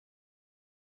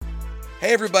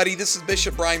Hey everybody, this is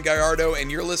Bishop Brian Gallardo, and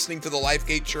you're listening to the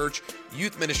Lifegate Church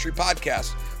Youth Ministry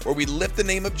Podcast, where we lift the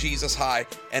name of Jesus high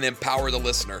and empower the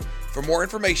listener. For more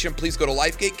information, please go to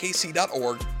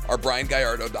lifegatekc.org or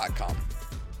briangallardo.com.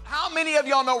 How many of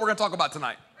y'all know what we're going to talk about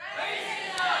tonight?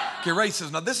 Racism. Okay,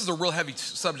 racism. Now, this is a real heavy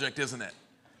subject, isn't it?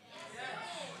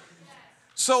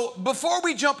 So before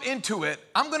we jump into it,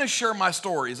 I'm going to share my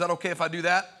story. Is that okay if I do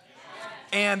that?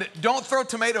 And don't throw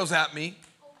tomatoes at me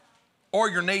or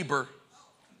your neighbor.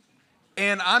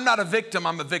 And I'm not a victim,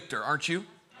 I'm a victor, aren't you?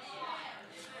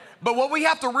 But what we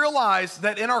have to realize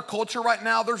that in our culture right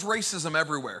now, there's racism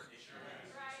everywhere.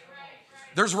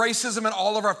 There's racism in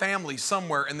all of our families,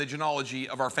 somewhere in the genealogy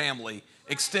of our family,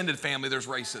 extended family, there's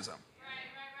racism.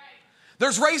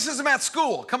 There's racism at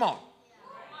school, come on.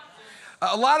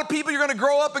 A lot of people, you're gonna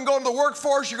grow up and go into the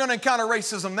workforce, you're gonna encounter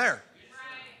racism there.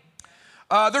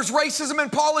 There's racism in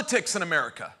politics in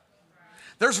America.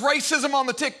 There's racism on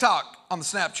the TikTok, on the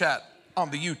Snapchat, on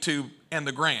the YouTube, and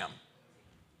the Gram.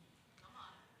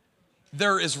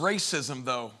 There is racism,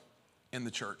 though, in the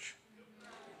church.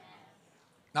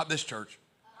 Not this church.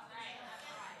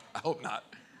 I hope not.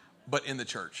 But in the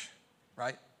church,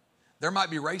 right? There might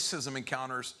be racism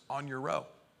encounters on your row.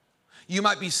 You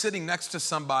might be sitting next to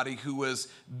somebody who is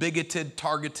bigoted,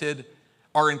 targeted,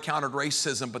 or encountered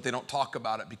racism, but they don't talk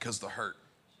about it because of the hurt.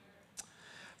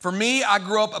 For me, I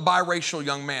grew up a biracial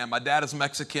young man. My dad is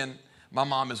Mexican, my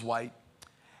mom is white.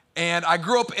 And I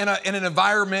grew up in an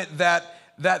environment that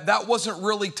wasn't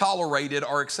really tolerated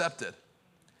or accepted.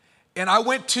 And I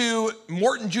went to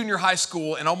Morton Junior High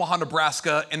School in Omaha,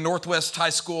 Nebraska, and Northwest High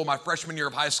School, my freshman year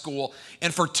of high school.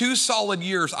 And for 2 solid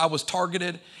years, I was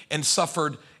targeted and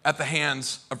suffered at the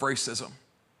hands of racism.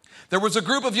 There was a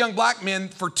group of young black men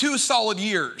for 2 solid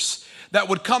years that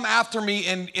would come after me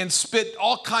and spit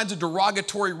all kinds of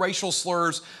derogatory racial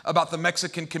slurs about the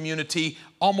Mexican community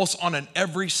almost on an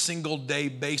every single day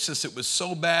basis. It was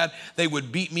so bad, they would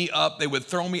beat me up, they would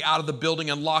throw me out of the building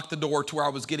and lock the door to where I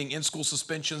was getting in-school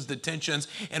suspensions, detentions,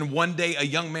 and one day a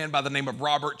young man by the name of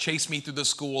Robert chased me through the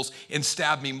schools and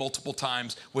stabbed me multiple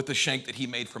times with the shank that he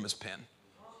made from his pen.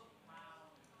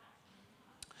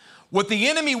 What the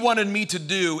enemy wanted me to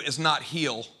do is not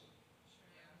heal,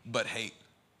 but hate.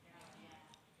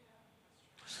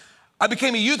 I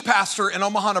became a youth pastor in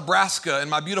Omaha, Nebraska, and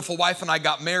my beautiful wife and I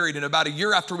got married. And about a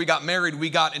year after we got married, we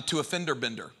got into a fender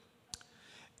bender.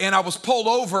 And I was pulled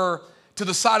over to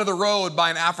the side of the road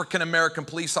by an African-American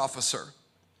police officer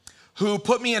who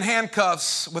put me in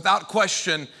handcuffs without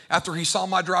question after he saw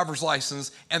my driver's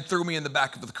license and threw me in the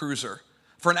back of the cruiser.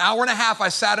 For an hour and a half, I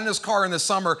sat in his car in the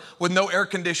summer with no air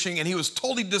conditioning, and he was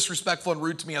totally disrespectful and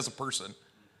rude to me as a person.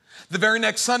 The very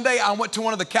next Sunday, I went to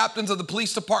one of the captains of the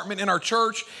police department in our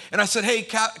church, and I said, hey,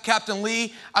 Captain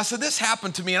Lee, I said, this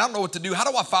happened to me, and I don't know what to do. How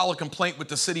do I file a complaint with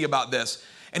the city about this?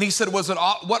 And he said,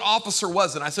 what officer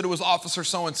was it? I said, it was Officer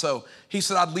so-and-so. He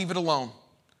said, I'd leave it alone.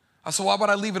 I said, why would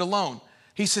I leave it alone?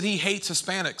 He said, he hates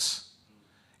Hispanics.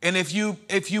 And if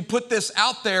you put this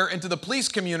out there into the police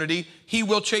community, he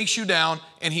will chase you down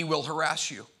and he will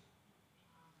harass you.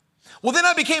 Well, then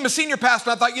I became a senior pastor.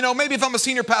 I thought, maybe if I'm a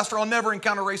senior pastor, I'll never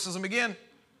encounter racism again.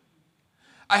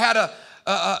 I had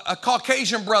a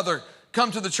Caucasian brother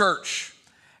come to the church,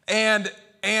 and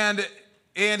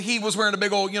he was wearing a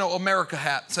big old, America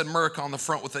hat. It said America on the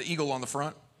front with the eagle on the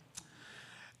front.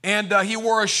 And he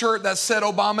wore a shirt that said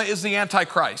Obama is the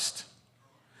Antichrist.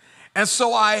 And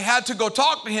so I had to go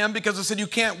talk to him because I said, you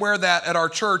can't wear that at our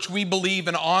church. We believe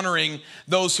in honoring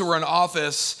those who are in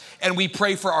office, and we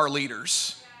pray for our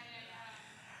leaders.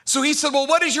 So he said, well,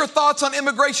 what is your thoughts on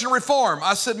immigration reform?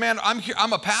 I said, man,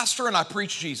 I'm a pastor and I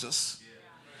preach Jesus.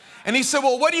 And he said,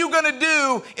 well, what are you going to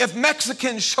do if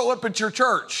Mexicans show up at your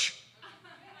church?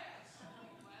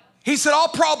 He said,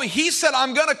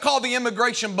 I'm going to call the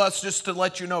immigration bus just to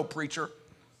let you know, preacher.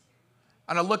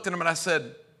 And I looked at him and I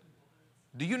said,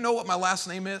 do you know what my last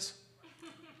name is?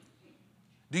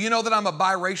 Do you know that I'm a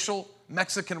biracial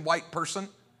Mexican white person?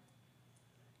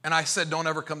 And I said, don't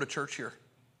ever come to church here.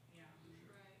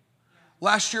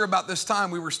 Last year about this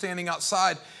time, we were standing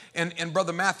outside and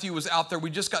Brother Matthew was out there. We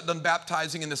just got done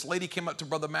baptizing, and this lady came up to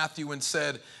Brother Matthew and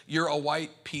said, you're a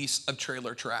white piece of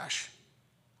trailer trash.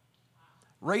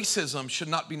 Racism should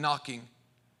not be knocking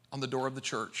on the door of the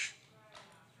church.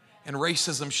 And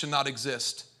racism should not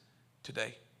exist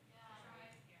today.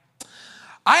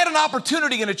 I had an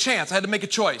opportunity and a chance. I had to make a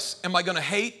choice. Am I going to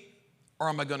hate or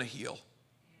am I going to heal?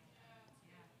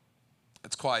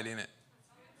 It's quiet, ain't it?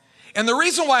 And the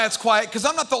reason why it's quiet, because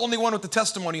I'm not the only one with the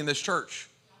testimony in this church.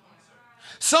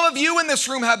 Some of you in this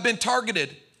room have been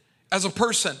targeted as a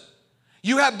person.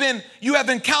 You have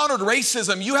encountered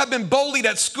racism. You have been bullied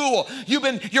at school.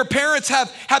 Your parents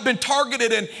have been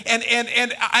targeted.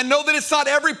 And I know that it's not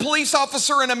every police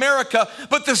officer in America,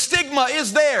 but the stigma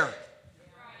is there.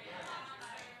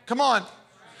 Come on.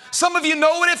 Some of you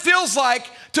know what it feels like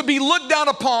to be looked down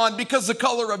upon because of the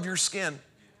color of your skin.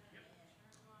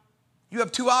 You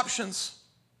have two options.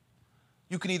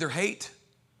 You can either hate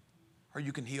or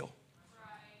you can heal.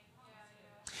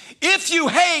 If you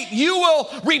hate, you will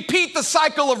repeat the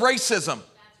cycle of racism.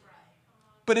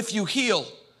 But if you heal,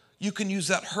 you can use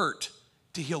that hurt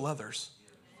to heal others.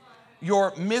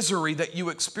 Your misery that you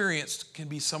experienced can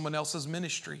be someone else's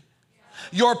ministry.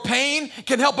 Your pain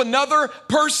can help another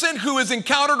person who has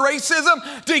encountered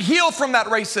racism to heal from that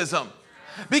racism.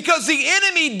 Because the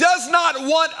enemy does not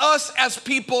want us as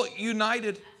people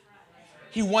united.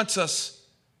 He wants us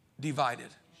divided.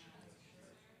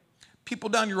 People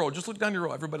down your road, just look down your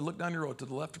road. Everybody look down your road, to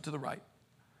the left or to the right.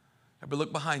 Everybody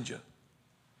look behind you.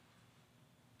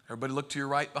 Everybody look to your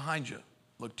right behind you.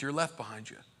 Look to your left behind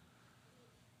you.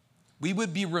 We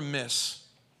would be remiss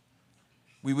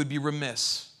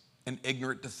and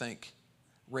ignorant to think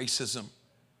racism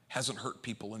hasn't hurt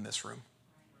people in this room.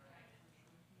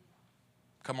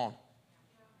 Come on.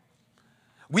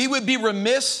 We would be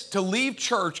remiss to leave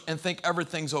church and think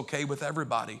everything's okay with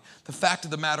everybody. The fact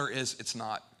of the matter is, it's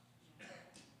not.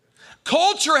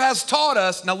 Culture has taught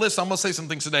us, now listen, I'm going to say some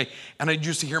things today, and I need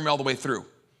you to hear me all the way through.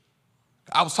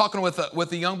 I was talking with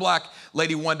a young black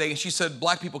lady one day, and she said,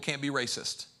 black people can't be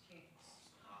racist.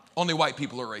 Only white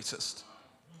people are racist.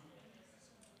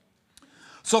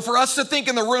 So for us to think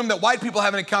in the room that white people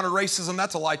haven't encountered racism,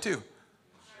 that's a lie too.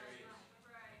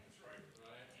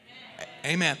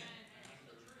 Amen.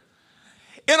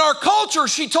 In our culture,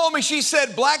 she told me, she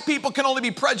said, black people can only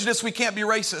be prejudiced, we can't be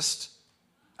racist.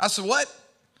 I said, what?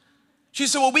 She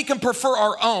said, well, we can prefer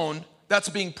our own, that's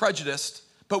being prejudiced,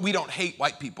 but we don't hate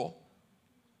white people.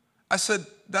 I said,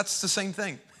 that's the same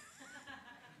thing.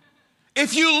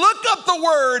 If you look up the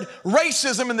word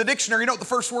racism in the dictionary, you know what the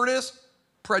first word is?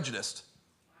 Prejudiced.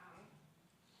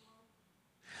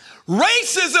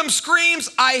 Racism screams,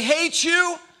 I hate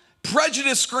you.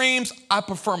 Prejudice screams, I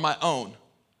prefer my own.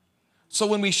 So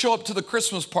when we show up to the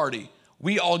Christmas party,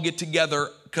 we all get together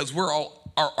because we're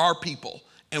all our people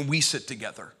and we sit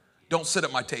together. Don't sit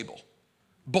at my table.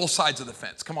 Both sides of the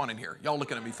fence. Come on in here. Y'all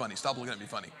looking at me funny. Stop looking at me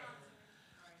funny.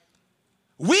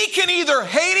 We can either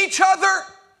hate each other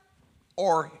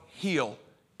or heal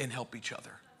and help each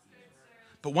other.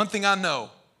 But one thing I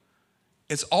know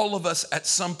is all of us at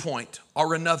some point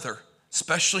or another,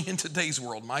 especially in today's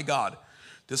world, my God,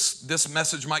 this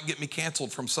message might get me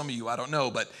canceled from some of you, I don't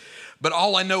know, but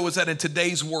all I know is that in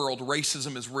today's world,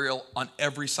 racism is real on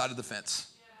every side of the fence.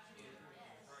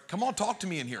 Come on, talk to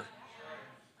me in here.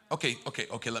 Okay,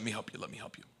 let me help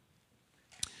you.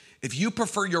 If you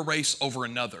prefer your race over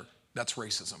another, that's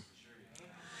racism.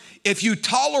 If you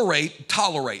tolerate,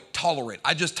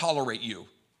 I just tolerate you.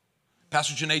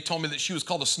 Pastor Janae told me that she was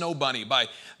called a snow bunny by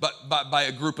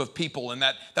a group of people, and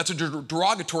that's a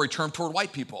derogatory term toward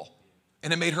white people,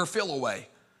 and it made her feel away.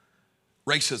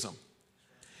 Racism.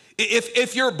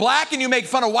 If you're black and you make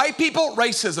fun of white people,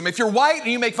 racism. If you're white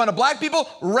and you make fun of black people,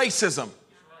 racism.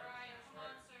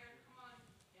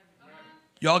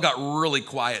 Y'all got really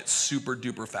quiet super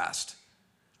duper fast.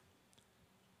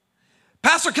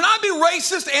 Pastor, can I be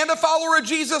racist and a follower of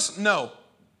Jesus? No.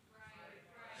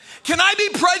 Can I be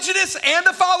prejudiced and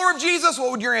a follower of Jesus?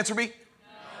 What would your answer be? No.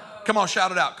 Come on,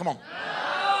 shout it out. Come on.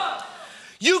 No.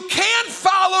 You can't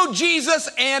follow Jesus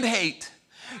and hate.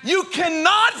 You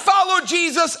cannot follow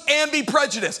Jesus and be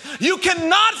prejudiced. You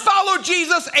cannot follow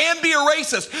Jesus and be a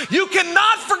racist. You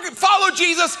cannot follow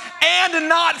Jesus and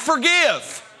not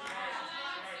forgive.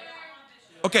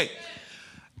 Okay.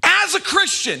 As a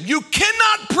Christian, you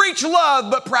cannot preach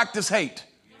love but practice hate.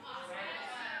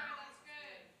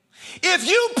 If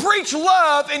you preach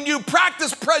love and you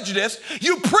practice prejudice,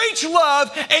 you preach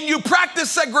love and you practice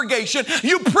segregation,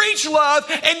 you preach love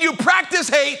and you practice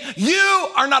hate, you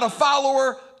are not a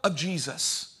follower of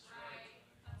Jesus.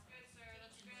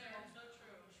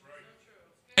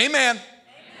 Amen.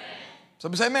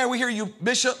 Somebody say, amen. We hear you,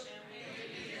 Bishop.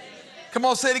 Come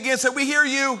on, say it again. Say, we hear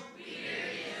you.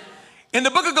 In the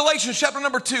book of Galatians, chapter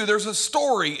number 2, there's a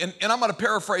story, and I'm going to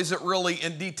paraphrase it really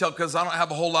in detail because I don't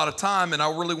have a whole lot of time, and I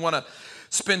really want to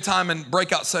spend time in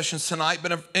breakout sessions tonight.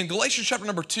 But in Galatians chapter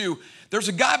number 2, there's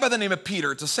a guy by the name of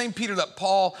Peter. It's the same Peter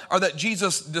that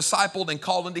Jesus discipled and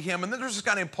called into him. And then there's this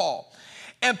guy named Paul.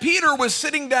 And Peter was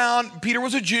sitting down. Peter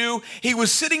was a Jew. He was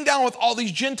sitting down with all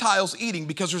these Gentiles eating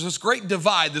because there's this great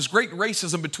divide, this great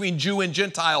racism between Jew and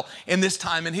Gentile in this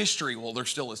time in history. Well, there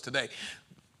still is today.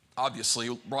 Obviously,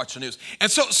 watch the news.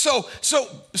 And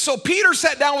so Peter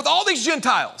sat down with all these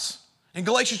Gentiles in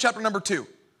Galatians chapter number 2,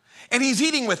 and he's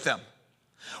eating with them.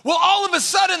 Well, all of a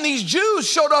sudden, these Jews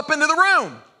showed up into the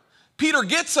room. Peter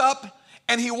gets up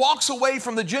and he walks away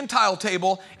from the Gentile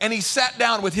table and he sat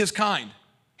down with his kind,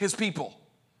 his people.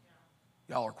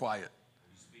 Y'all are quiet.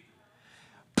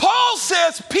 Paul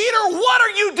says, Peter, what are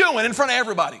you doing in front of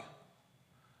everybody?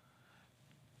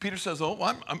 Peter says, oh,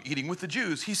 well, I'm eating with the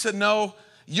Jews. He said, no,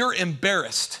 you're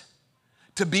embarrassed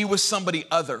to be with somebody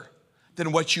other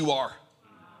than what you are.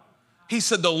 He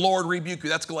said, the Lord rebuke you.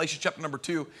 That's Galatians chapter number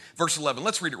 2, verse 11.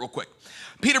 Let's read it real quick.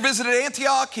 Peter visited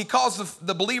Antioch. He caused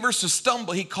the believers to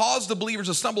stumble. He caused the believers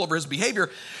to stumble over his behavior.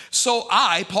 So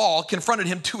I, Paul, confronted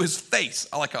him to his face.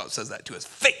 I like how it says that, to his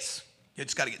face. You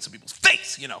just got to get some people's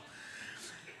face, you know.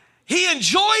 He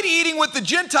enjoyed eating with the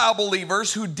Gentile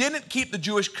believers who didn't keep the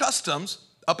Jewish customs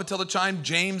up until the time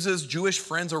James's Jewish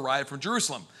friends arrived from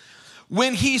Jerusalem.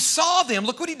 When he saw them,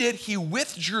 look what he did. He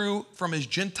withdrew from his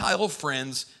Gentile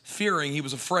friends, fearing, he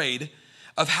was afraid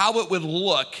of how it would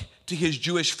look to his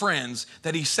Jewish friends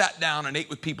that he sat down and ate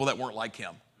with people that weren't like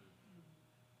him.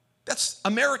 That's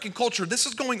American culture. This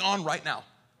is going on right now.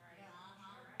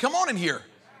 Come on in here.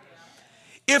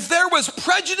 If there was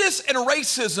prejudice and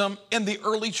racism in the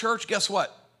early church, guess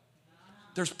what?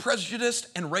 There's prejudice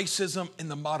and racism in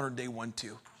the modern day one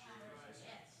too.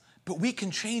 But we can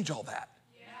change all that.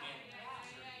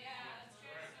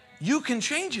 You can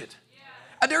change it.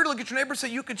 I dare to look at your neighbor and say,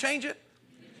 you can change it.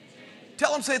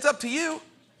 Tell them, say, it's up to you.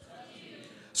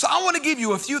 So I want to give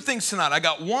you a few things tonight. I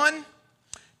got 1,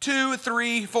 2,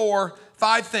 3, 4,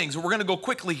 5 things. We're going to go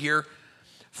quickly here.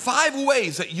 5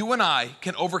 ways that you and I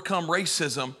can overcome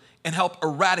racism and help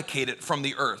eradicate it from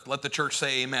the earth. Let the church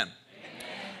say amen.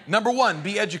 Number 1,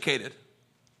 be educated.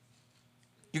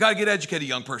 You got to get educated,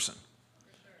 young person.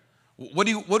 What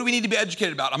do we need to be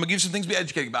educated about? I'm going to give you some things to be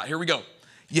educated about. Here we go.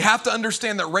 You have to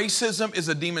understand that racism is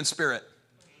a demon spirit.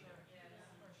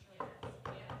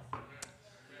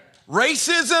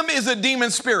 Racism is a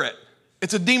demon spirit.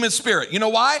 It's a demon spirit. You know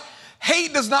why?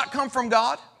 Hate does not come from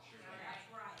God.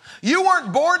 You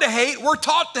weren't born to hate. We're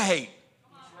taught to hate.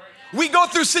 We go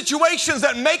through situations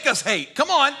that make us hate.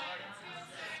 Come on.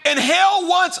 And hell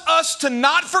wants us to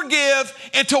not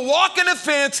forgive and to walk in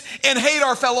offense and hate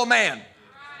our fellow man.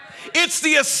 It's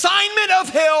the assignment of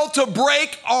hell to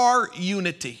break our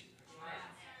unity.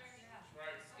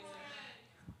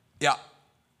 Yeah.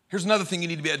 Here's another thing you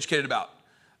need to be educated about.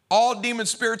 All demon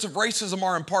spirits of racism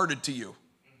are imparted to you.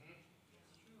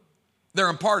 They're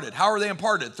imparted. How are they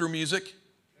imparted? Through music,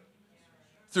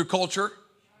 through culture,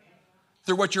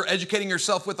 through what you're educating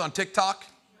yourself with on TikTok.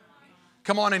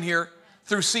 Come on in here.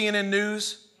 Through CNN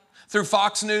News, through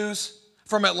Fox News,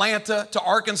 from Atlanta to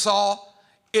Arkansas.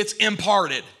 It's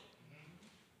imparted.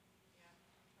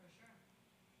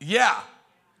 Yeah.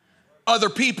 Other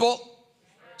people,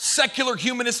 secular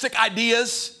humanistic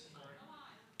ideas.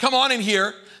 Come on in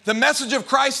here. The message of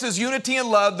Christ is unity and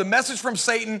love. The message from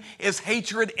Satan is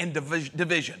hatred and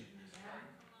division.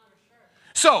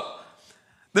 So,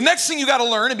 the next thing you got to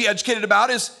learn and be educated about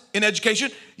is in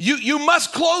education, you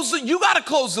must you got to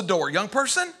close the door, young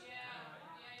person.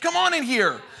 Come on in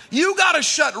here. You got to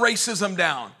shut racism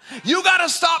down. You got to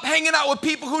stop hanging out with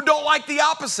people who don't like the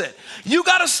opposite. You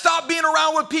got to stop being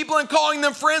around with people and calling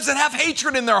them friends that have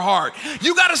hatred in their heart.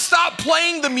 You got to stop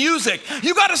playing the music.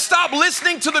 You got to stop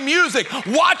listening to the music,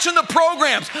 watching the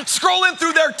programs, scrolling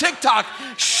through their TikTok.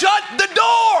 Shut the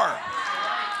door.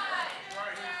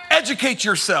 Educate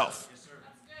yourself.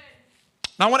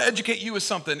 Now, I want to educate you with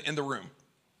something in the room.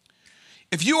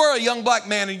 If you are a young black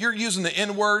man and you're using the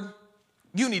N-word,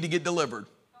 you need to get delivered.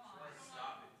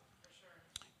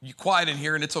 You're quiet in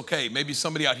here and it's okay. Maybe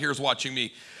somebody out here is watching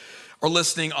me or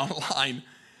listening online.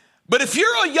 But if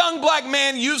you're a young black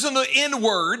man using the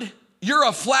N-word, you're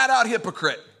a flat out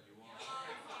hypocrite.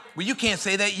 Well, you can't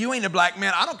say that. You ain't a black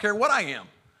man. I don't care what I am.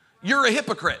 You're a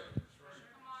hypocrite.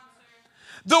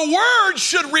 The word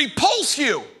should repulse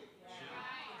you.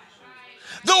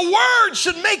 The word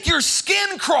should make your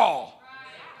skin crawl.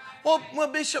 Well,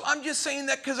 Bishop, I'm just saying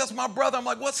that because that's my brother. I'm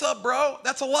like, what's up, bro?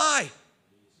 That's a lie.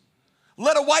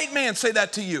 Let a white man say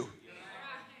that to you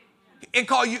and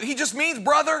call you. He just means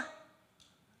brother.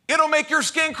 It'll make your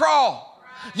skin crawl.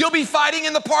 You'll be fighting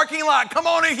in the parking lot. Come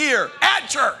on in here. At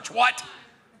church. What?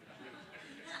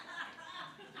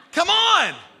 Come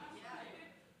on.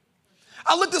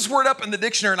 I looked this word up in the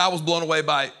dictionary and I was blown away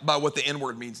by what the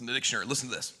N-word means in the dictionary. Listen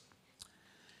to this.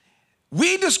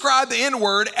 We describe the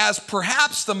N-word as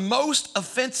perhaps the most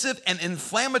offensive and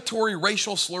inflammatory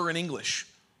racial slur in English.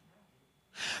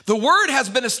 The word has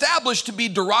been established to be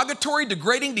derogatory,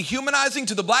 degrading, dehumanizing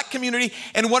to the black community,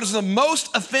 and one of the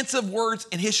most offensive words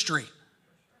in history.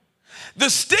 The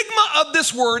stigma of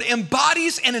this word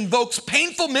embodies and invokes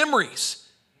painful memories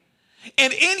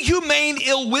and inhumane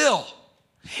ill will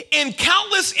in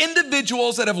countless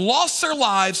individuals that have lost their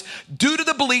lives due to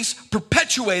the beliefs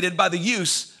perpetuated by the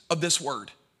use of this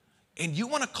word. And you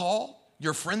want to call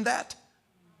your friend that?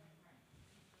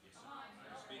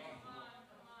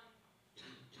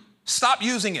 Stop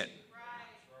using it.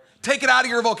 Take it out of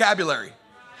your vocabulary.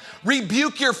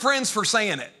 Rebuke your friends for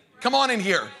saying it. Come on in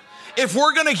here. If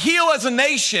we're going to heal as a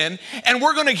nation and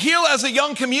we're going to heal as a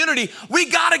young community, we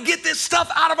got to get this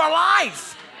stuff out of our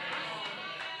life.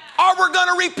 Or we're going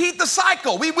to repeat the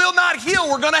cycle. We will not heal.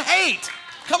 We're going to hate.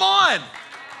 Come on.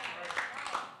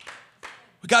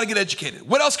 We got to get educated.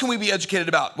 What else can we be educated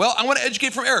about? Well, I want to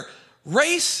educate from error.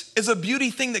 Race is a beauty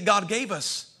thing that God gave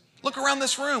us. Look around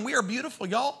this room. We are beautiful,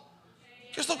 y'all.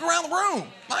 Just look around the room.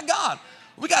 My God.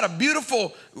 We got a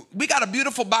beautiful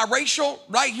biracial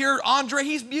right here. Andre,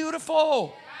 he's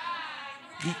beautiful.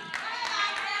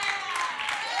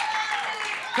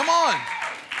 Come on.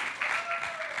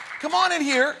 Come on in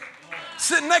here.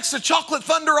 Sitting next to Chocolate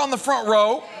Thunder on the front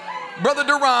row. Brother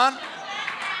Duran.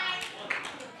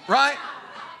 Right?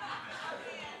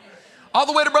 All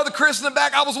the way to Brother Chris in the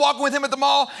back. I was walking with him at the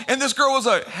mall, and this girl was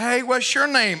like, hey, what's your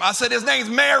name? I said, his name's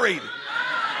Married.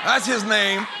 That's his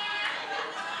name.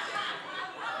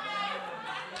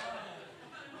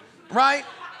 Right?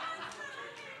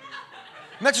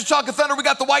 Next to Chocolate Thunder, we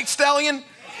got the White Stallion,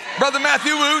 Brother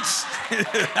Matthew Woots.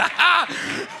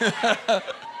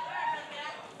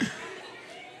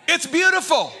 It's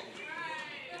beautiful.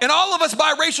 And all of us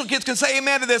biracial kids can say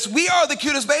amen to this. We are the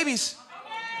cutest babies.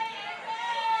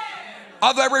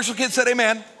 All the biracial kids said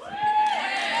amen.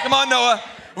 Come on, Noah.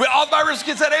 All the biracial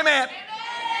kids said amen.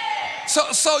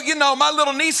 So you know, my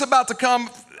little niece about to come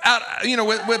out, you know,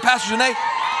 with Pastor Janae.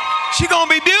 She's going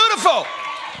to be beautiful.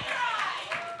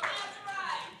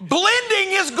 Blending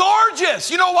is gorgeous.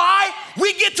 You know why?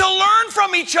 We get to learn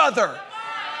from each other.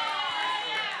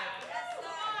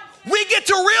 We get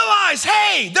to realize,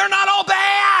 hey, they're not all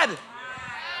bad.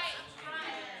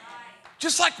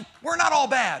 Just like we're not all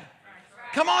bad.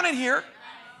 Come on in here.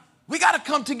 We got to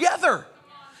come together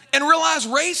and realize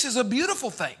race is a beautiful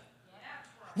thing.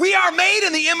 We are made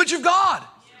in the image of God.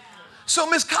 So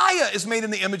Miss Kaya is made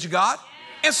in the image of God.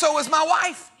 And so is my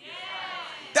wife.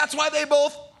 That's why they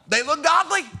look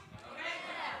godly.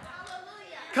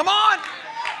 Come on.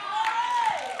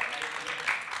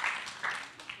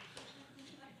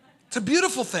 It's a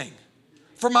beautiful thing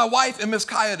for my wife and Miss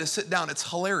Kaya to sit down. It's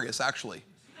hilarious, actually.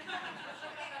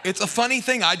 It's a funny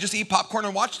thing. I just eat popcorn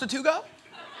and watch the two go.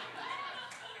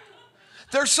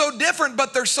 They're so different,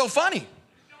 but they're so funny.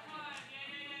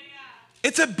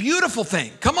 It's a beautiful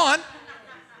thing. Come on.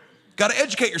 Got to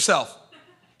educate yourself.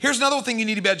 Here's another thing you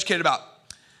need to be educated about.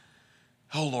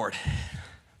 Oh, Lord.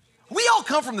 We all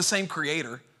come from the same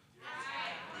creator.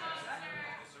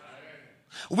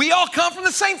 We all come from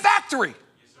the same factory.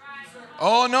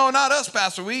 Oh, no, not us,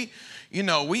 Pastor. We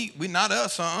not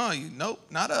us. Nope,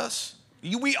 not us.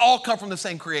 We all come from the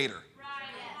same creator.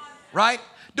 Right?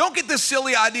 Don't get this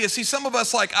silly idea. See, some of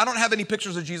us, like, I don't have any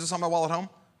pictures of Jesus on my wall at home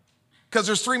because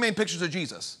there's three main pictures of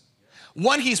Jesus.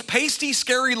 One, he's pasty,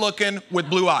 scary looking with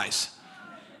blue eyes.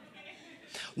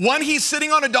 One, he's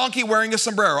sitting on a donkey wearing a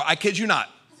sombrero. I kid you not.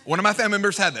 One of my family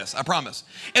members had this, I promise.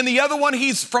 And the other one,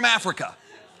 he's from Africa.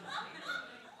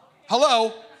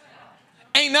 Hello?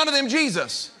 Ain't none of them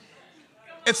Jesus.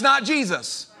 It's not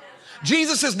Jesus.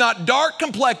 Jesus is not dark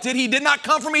complected. He did not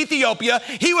come from Ethiopia.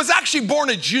 He was actually born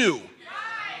a Jew.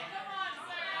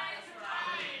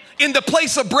 In the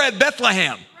place of bread,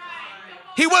 Bethlehem.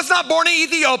 He was not born in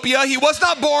Ethiopia. He was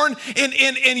not born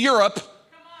in Europe.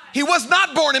 He was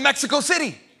not born in Mexico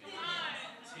City.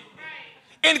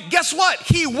 And guess what?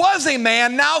 He was a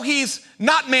man. Now he's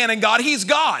not man and God. He's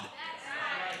God.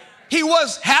 He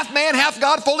was half man, half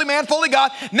God, fully man, fully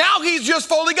God. Now he's just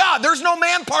fully God. There's no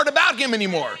man part about him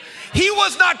anymore. He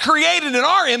was not created in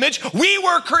our image. We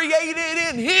were created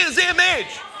in his image.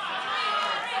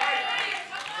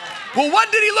 Well,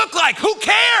 what did he look like? Who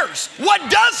cares? What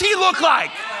does he look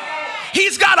like?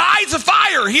 He's got eyes of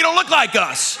fire. He don't look like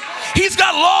us. He's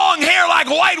got long hair like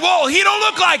white wool. He don't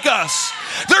look like us.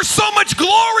 There's so much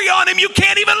glory on him, you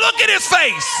can't even look at his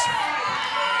face.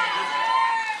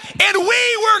 And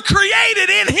we were created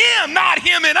in him, not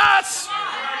him in us.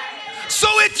 So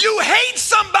if you hate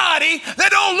somebody that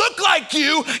don't look like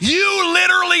you, you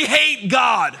literally hate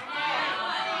God.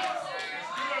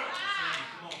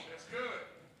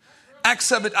 Acts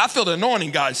 7, I feel the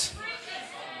anointing, guys.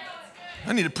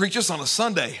 I need to preach this on a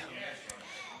Sunday.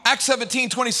 Acts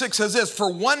 17:26 says this,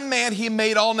 for one man he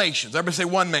made all nations. Everybody say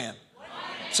one man.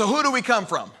 So who do we come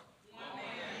from?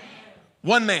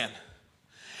 One man.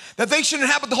 That they should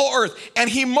inhabit the whole earth. And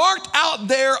he marked out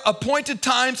their appointed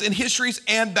times and histories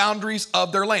and boundaries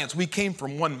of their lands. We came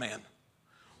from one man.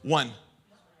 One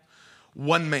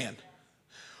man.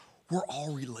 We're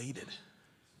all related.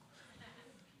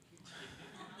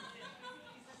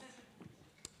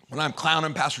 When I'm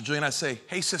clowning Pastor Julian, I say,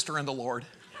 hey, sister in the Lord.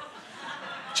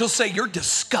 She'll say, you're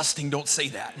disgusting. Don't say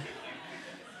that.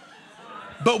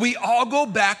 But we all go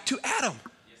back to Adam.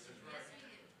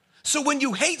 So when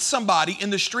you hate somebody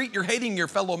in the street, you're hating your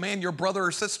fellow man, your brother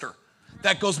or sister.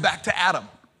 That goes back to Adam.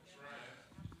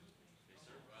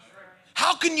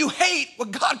 How can you hate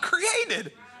what God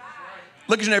created?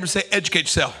 Look at your neighbor and say, educate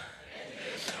yourself.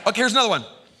 Okay, here's another one.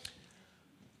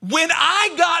 When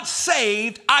I got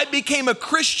saved, I became a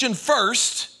Christian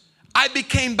first. I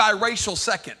became biracial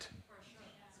second.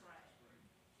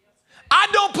 I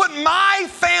don't put my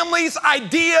family's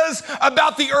ideas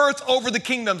about the earth over the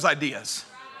kingdom's ideas.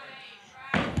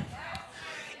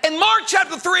 In Mark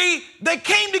chapter 3, they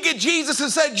came to get Jesus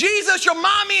and said, Jesus, your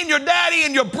mommy and your daddy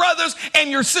and your brothers and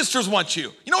your sisters want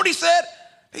you. You know what he said?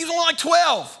 He's only like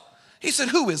 12. He said,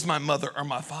 who is my mother or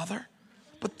my father?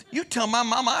 But you tell my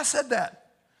mama I said that.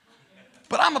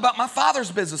 But I'm about my father's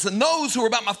business. And those who are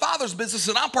about my father's business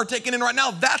that I'm partaking in right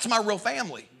now, that's my real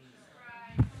family.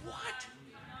 What?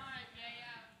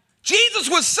 Jesus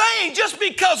was saying just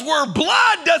because we're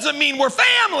blood doesn't mean we're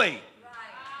family.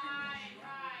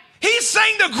 He's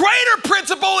saying the greater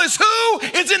principle is who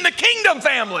is in the kingdom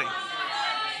family.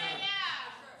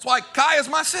 That's why Kai is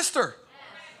my sister.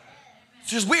 It's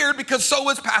just weird because so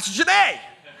is Pastor Janae.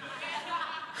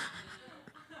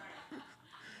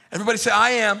 Everybody say,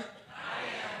 I am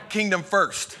kingdom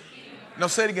first. No,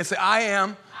 say it again. Say, I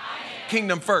am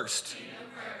kingdom first.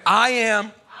 I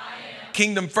am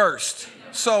kingdom first.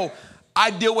 So I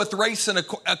deal with race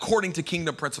according to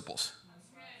kingdom principles.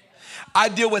 I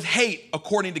deal with hate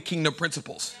according to kingdom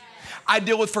principles. I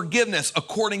deal with forgiveness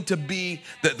according to the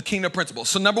kingdom principles.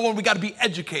 So number one, we got to be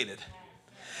educated.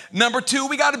 Number two,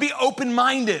 we got to be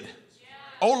open-minded.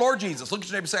 Oh, Lord Jesus. Look at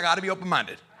your neighbor and say, I got to be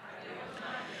open-minded.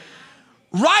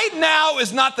 Right now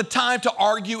is not the time to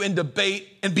argue and debate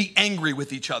and be angry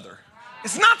with each other.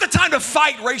 It's not the time to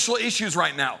fight racial issues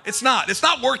right now. It's not. It's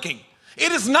not working.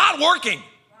 It is not working.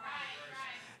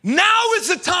 Now is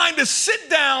the time to sit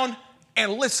down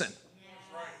and listen.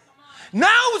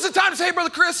 Now is the time to say, hey, Brother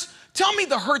Chris, tell me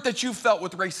the hurt that you felt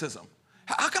with racism.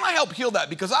 How can I help heal that?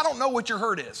 Because I don't know what your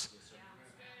hurt is.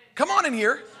 Come on in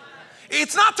here.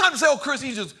 It's not time to say, oh, Chris,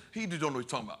 he don't know what he's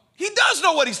talking about. He does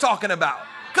know what he's talking about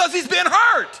because he's been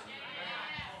hurt.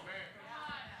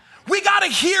 We got to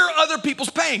hear other people's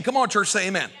pain. Come on, church, say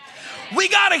amen. We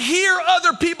got to hear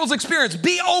other people's experience.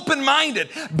 Be open-minded.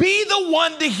 Be the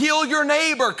one to heal your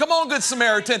neighbor. Come on, Good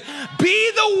Samaritan.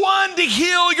 Be the one to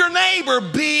heal your neighbor.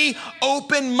 Be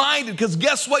open-minded, because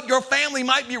guess what? Your family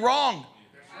might be wrong.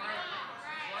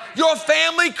 Your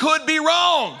family could be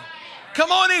wrong.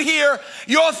 Come on in here.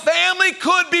 Your family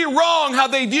could be wrong how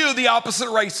they view the opposite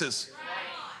races.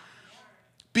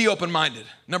 Be open-minded.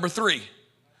 Number three,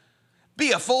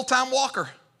 be a full-time walker.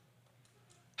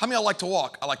 How many of y'all like to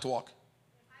walk? I like to walk.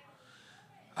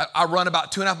 I run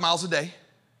about 2.5 miles a day.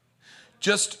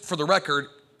 Just for the record,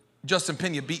 Justin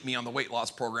Pena beat me on the weight loss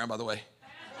program, by the way.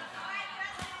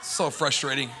 So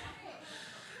frustrating.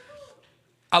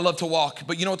 I love to walk,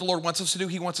 but you know what the Lord wants us to do?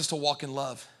 He wants us to walk in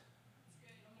love.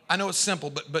 I know it's simple,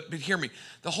 but hear me.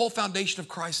 The whole foundation of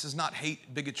Christ is not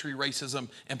hate, bigotry, racism,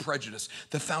 and prejudice.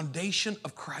 The foundation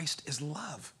of Christ is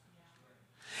love.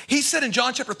 He said in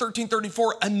John chapter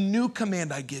 13:34, a new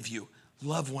command I give you,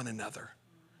 love one another.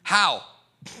 How?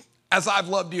 As I've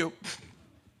loved you,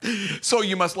 so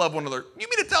you must love one another. You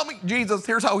mean to tell me, Jesus,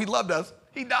 here's how he loved us.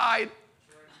 He died.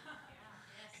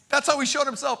 That's how he showed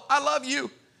himself. I love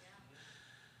you.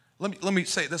 Let me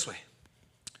say it this way.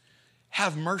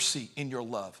 Have mercy in your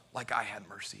love like I had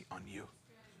mercy on you.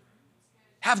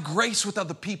 Have grace with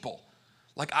other people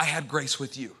like I had grace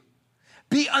with you.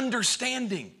 Be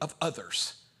understanding of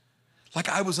others like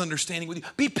I was understanding with you.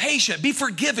 Be patient, be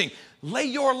forgiving. Lay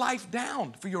your life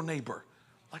down for your neighbor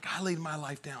like I laid my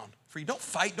life down for you. Don't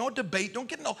fight, don't debate, don't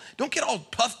get all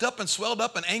puffed up and swelled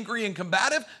up and angry and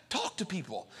combative. Talk to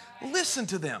people. Listen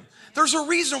to them. There's a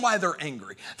reason why they're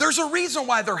angry. There's a reason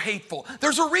why they're hateful.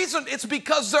 There's a reason. It's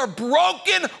because they're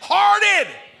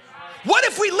broken-hearted. What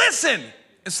if we listen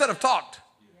instead of talked?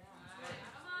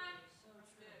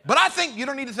 But I think you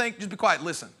don't need to think. Just be quiet.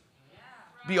 Listen.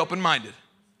 Be open-minded.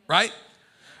 Right?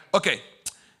 Okay.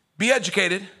 Be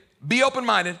educated. Be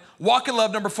open-minded. Walk in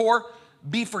love. Number 4,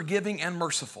 be forgiving and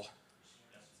merciful.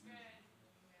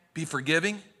 Be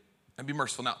forgiving and be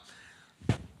merciful. Now,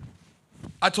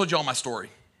 I told you all my story.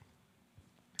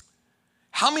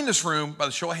 How many in this room, by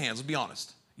the show of hands, let's be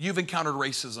honest, you've encountered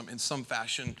racism in some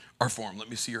fashion or form? Let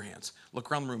me see your hands.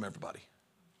 Look around the room, everybody.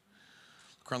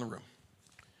 Look around the room.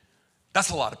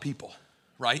 That's a lot of people,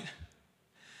 right?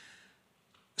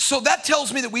 So that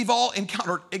tells me that we've all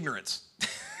encountered ignorance.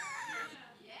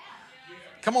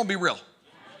 Come on, be real.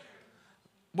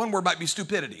 One word might be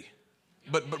stupidity,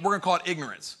 but we're going to call it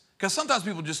ignorance. Because sometimes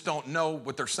people just don't know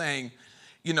what they're saying.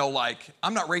 You know, like,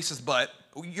 I'm not racist, but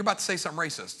you're about to say something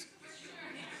racist.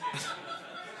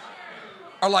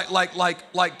 Or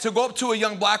like to go up to a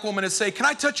young black woman and say, can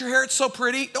I touch your hair? It's so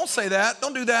pretty. Don't say that.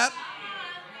 Don't do that.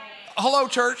 Hello,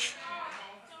 church.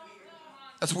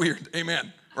 That's weird.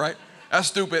 Amen. Right? That's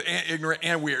stupid and ignorant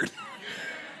and weird.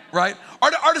 Right?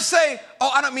 Or to say,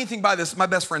 oh, I don't mean anything by this. My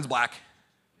best friend's black.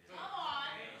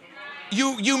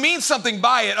 You mean something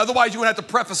by it. Otherwise, you wouldn't have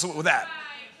to preface it with that.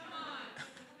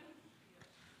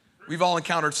 We've all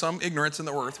encountered some ignorance in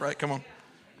the earth, right? Come on.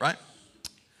 Right?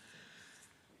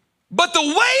 But the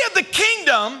way of the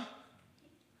kingdom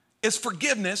is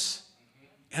forgiveness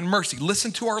and mercy.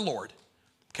 Listen to our Lord,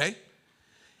 okay?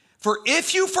 For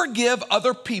if you forgive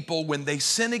other people when they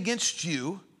sin against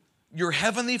you, your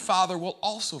heavenly Father will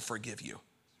also forgive you.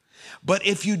 But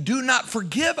if you do not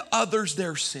forgive others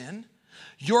their sin,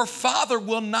 your Father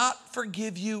will not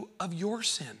forgive you of your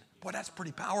sin. Boy, that's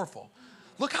pretty powerful.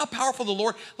 Look how powerful the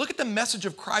Lord, look at the message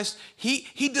of Christ.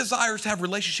 He desires to have a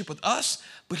relationship with us,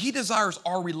 but he desires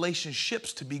our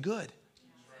relationships to be good.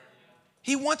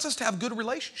 He wants us to have good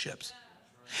relationships.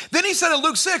 Then he said in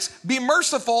Luke 6, be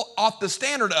merciful off the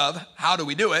standard of, how do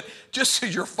we do it? Just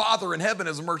as your Father in heaven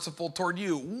is merciful toward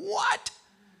you. What?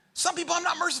 Some people I'm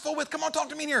not merciful with. Come on, talk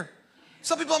to me in here.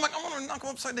 Some people I'm like, I want to knock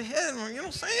them upside the head. You know what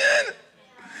I'm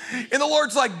saying? And the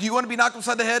Lord's like, do you want to be knocked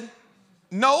upside the head?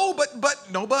 No, but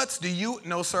no buts. Do you?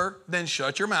 No, sir. Then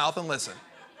shut your mouth and listen.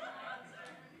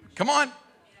 Come on.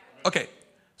 Okay.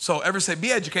 So everybody say,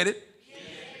 be educated.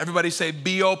 Everybody say,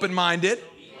 be open-minded.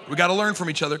 We got to learn from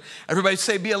each other. Everybody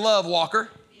say, be a love walker.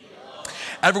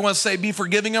 Everyone say, be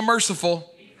forgiving and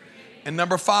merciful. And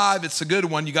number 5, it's a good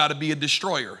one. You got to be a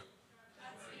destroyer.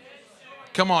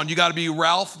 Come on. You got to be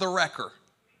Ralph the Wrecker.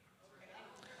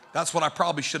 That's what I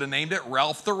probably should have named it,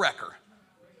 Ralph the Wrecker.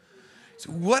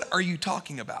 So what are you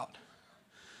talking about?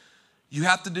 You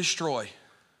have to destroy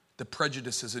the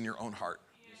prejudices in your own heart.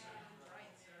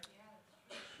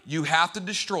 You have to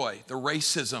destroy the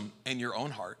racism in your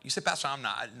own heart. You say, Pastor, I'm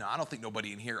not. No, I don't think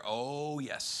nobody in here. Oh,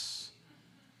 yes.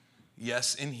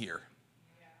 Yes, in here.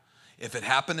 If it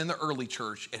happened in the early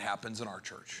church, it happens in our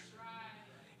church.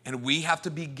 And we have to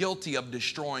be guilty of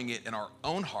destroying it in our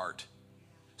own heart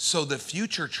so the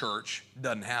future church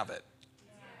doesn't have it.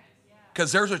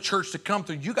 Because there's a church to come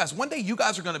through. You guys, one day you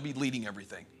guys are going to be leading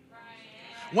everything.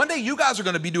 One day you guys are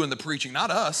going to be doing the preaching,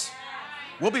 not us.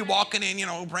 We'll be walking in, you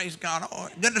know, praise God. Oh,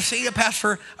 good to see you,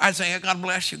 Pastor Isaiah. God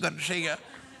bless you. Good to see you.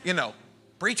 You know,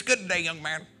 preach good today, young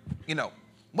man. You know,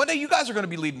 one day you guys are going to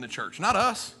be leading the church, not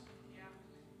us.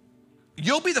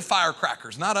 You'll be the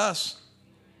firecrackers, not us.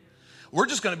 We're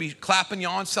just going to be clapping you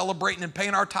on, celebrating and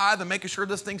paying our tithe and making sure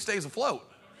this thing stays afloat.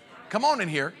 Come on in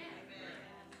here.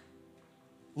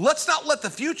 Let's not let the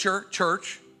future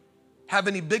church have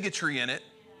any bigotry in it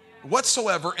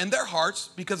whatsoever in their hearts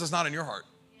because it's not in your heart.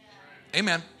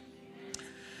 Amen.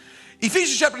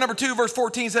 Ephesians chapter number 2, verse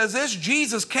 14 says this,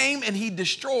 Jesus came and he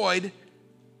destroyed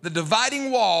the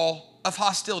dividing wall of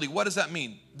hostility. What does that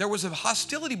mean? There was a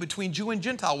hostility between Jew and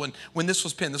Gentile when this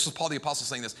was penned. This was Paul the Apostle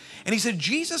saying this. And he said,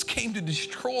 Jesus came to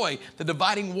destroy the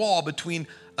dividing wall between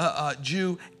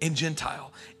Jew and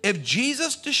Gentile. If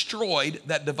Jesus destroyed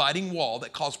that dividing wall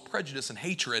that caused prejudice and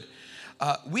hatred,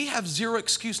 we have zero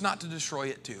excuse not to destroy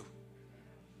it too.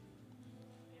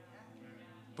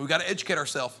 But we got to educate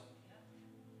ourselves.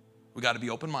 We got to be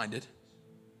open-minded.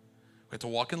 We have to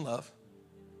walk in love.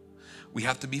 We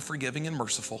have to be forgiving and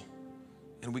merciful.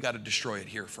 And we got to destroy it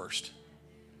here first.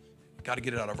 Got to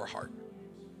get it out of our heart.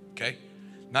 Okay?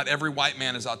 Not every white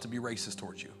man is out to be racist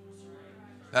towards you.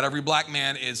 Not every black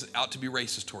man is out to be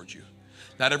racist towards you.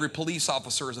 Not every police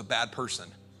officer is a bad person.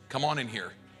 Come on in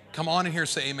here. Come on in here and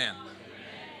say amen.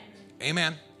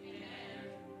 Amen.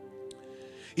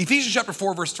 Ephesians chapter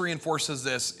 4, verse 3 and 4 says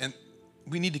this, and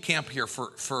we need to camp here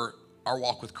for our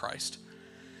walk with Christ.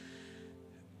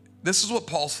 This is what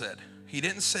Paul said. He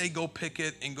didn't say go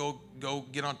picket and go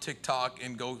get on TikTok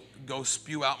and go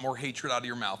spew out more hatred out of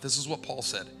your mouth. This is what Paul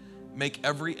said. Make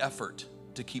every effort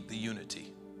to keep the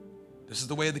unity. This is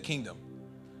the way of the kingdom.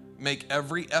 Make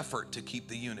every effort to keep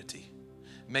the unity.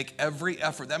 Make every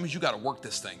effort. That means you got to work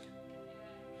this thing.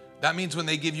 That means when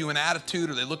they give you an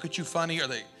attitude or they look at you funny or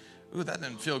they, ooh, that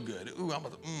didn't feel good. Ooh, I'm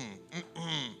about to,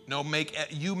 No,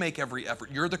 you make every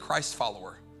effort. You're the Christ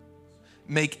follower.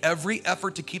 Make every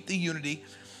effort to keep the unity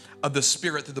of the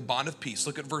Spirit through the bond of peace.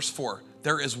 Look at verse 4.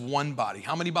 There is one body.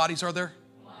 How many bodies are there?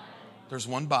 One. There's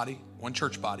one body, one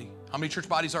church body. How many church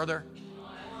bodies are there?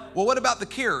 One. Well, what about the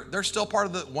Kier? They're still part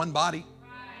of the one body.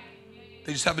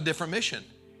 They just have a different mission.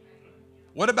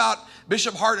 What about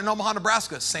Bishop Hart in Omaha,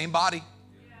 Nebraska? Same body.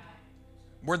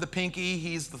 We're the pinky,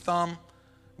 he's the thumb.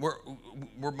 We're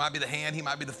might be the hand, he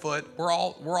might be the foot. We're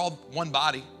all one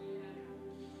body.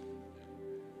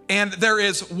 And there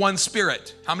is one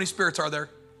Spirit. How many spirits are there?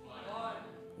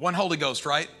 One Holy Ghost,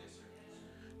 right?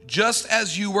 Just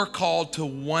as you were called to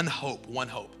one hope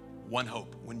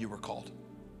when you were called.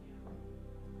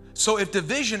 So if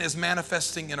division is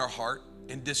manifesting in our heart,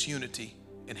 in disunity,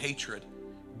 in hatred,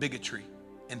 bigotry,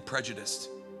 and prejudice,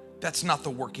 that's not the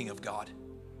working of God.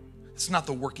 It's not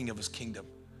the working of his kingdom.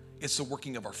 It's the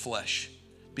working of our flesh,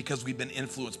 because we've been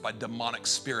influenced by demonic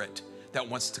spirit that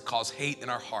wants to cause hate in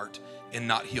our heart and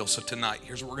not heal. So tonight,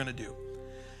 here's what we're going to do.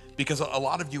 Because a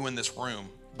lot of you in this room,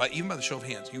 even by the show of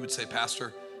hands, you would say,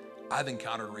 Pastor, I've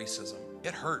encountered racism.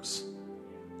 It hurts.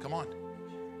 Come on.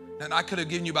 And I could have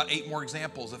given you about 8 more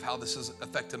examples of how this has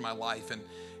affected my life.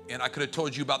 And I could have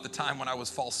told you about the time when I was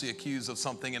falsely accused of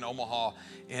something in Omaha,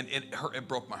 and it hurt, it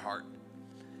broke my heart.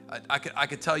 I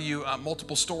could tell you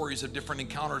multiple stories of different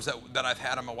encounters that I've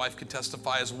had, and my wife can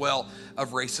testify as well, of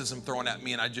racism thrown at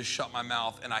me, and I just shut my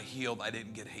mouth and I healed. I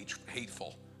didn't get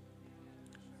hateful.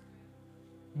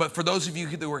 But for those of you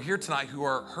who are here tonight who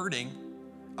are hurting,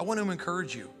 I want to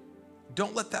encourage you.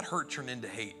 Don't let that hurt turn into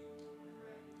hate.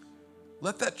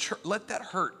 Let that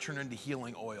hurt turn into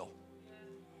healing oil.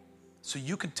 So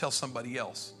you can tell somebody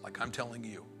else, like I'm telling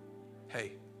you,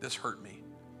 hey, this hurt me,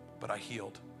 but I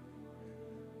healed.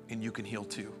 And you can heal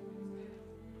too.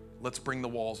 Let's bring the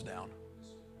walls down.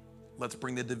 Let's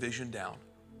bring the division down.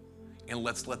 And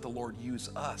let's let the Lord use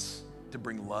us to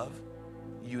bring love,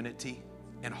 unity,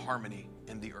 and harmony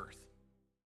in the earth.